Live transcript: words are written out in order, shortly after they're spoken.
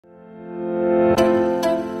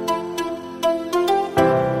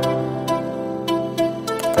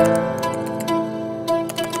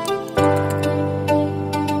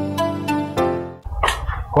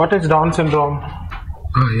What is Down syndrome?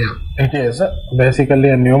 It is basically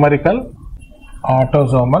a numerical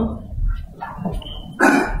autosomal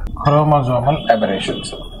chromosomal aberrations.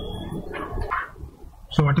 So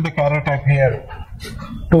what is the karyotype here?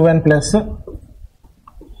 2n plus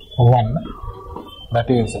 1, that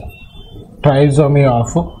is trisomy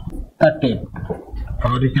of 13,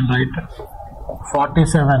 or you can write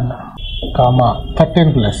 47 comma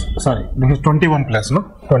 13 plus, sorry, this is 21 plus, no?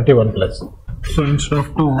 21 plus. So instead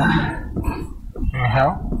of 2, you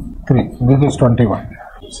have 3. This is 21.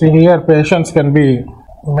 See here, patients can be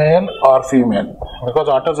male or female, because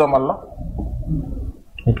autosomal, no?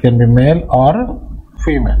 It can be male or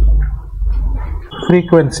female.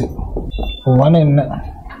 Frequency 1 in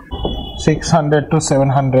 600 to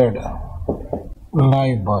 700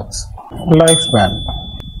 live births. Lifespan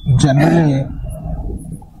generally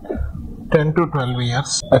 10 to 12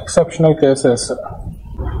 years. Exceptional cases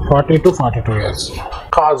 40 to 42 years.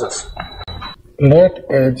 Causes: late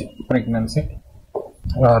age pregnancy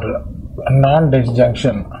or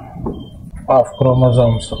non-disjunction of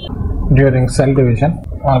chromosomes during cell division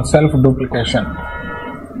or self-duplication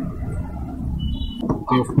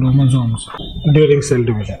of chromosomes during cell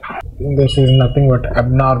division. This is nothing but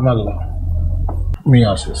abnormal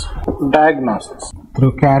meiosis. Diagnosis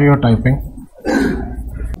through karyotyping,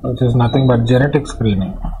 which is nothing but genetic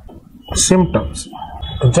screening. Symptoms: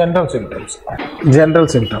 general symptoms.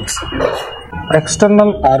 External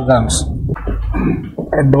organs: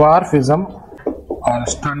 dwarfism or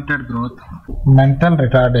stunted growth, mental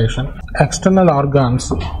retardation. External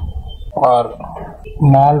organs are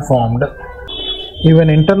malformed. Even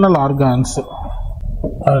internal organs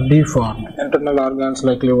are deformed. Internal organs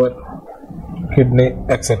like liver, kidney,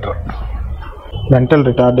 etc. Mental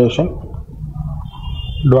retardation,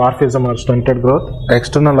 dwarfism or stunted growth,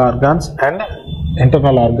 external organs and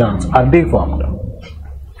internal organs are deformed.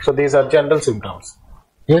 So these are general symptoms.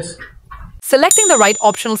 Yes? Selecting the right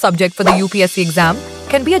optional subject for the UPSC exam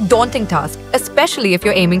can be a daunting task, especially if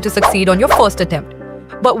you're aiming to succeed on your first attempt.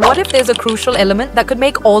 But what if there's a crucial element that could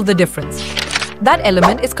make all the difference? That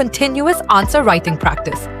element is continuous answer writing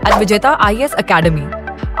practice. At Vijetha IAS Academy,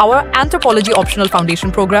 our Anthropology optional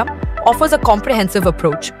foundation program offers a comprehensive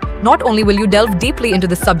approach. Not only will you delve deeply into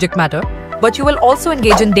the subject matter, but you will also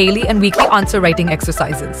engage in daily and weekly answer writing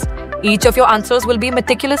exercises. Each of your answers will be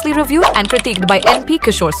meticulously reviewed and critiqued by N.P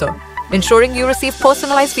Kishore sir, ensuring you receive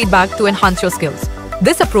personalized feedback to enhance your skills.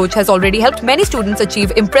 This approach has already helped many students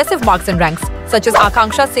achieve impressive marks and ranks, such as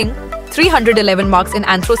Akanksha Singh, 311 marks in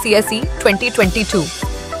Anthro CSE 2022.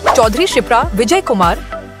 Chaudhary Shipra Vijay Kumar,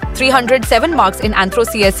 307 marks in Anthro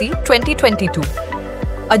CSE 2022.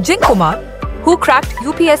 Ajin Kumar, who cracked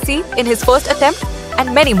UPSC in his first attempt,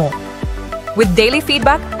 and many more. With daily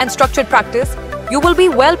feedback and structured practice, you will be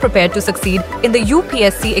well prepared to succeed in the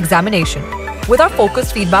UPSC examination. With our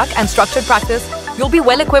focused feedback and structured practice, you'll be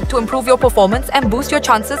well equipped to improve your performance and boost your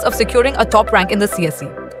chances of securing a top rank in the CSE.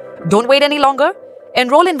 Don't wait any longer.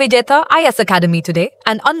 Enroll in Vijetha IAS Academy today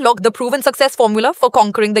and unlock the proven success formula for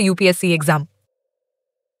conquering the UPSC exam.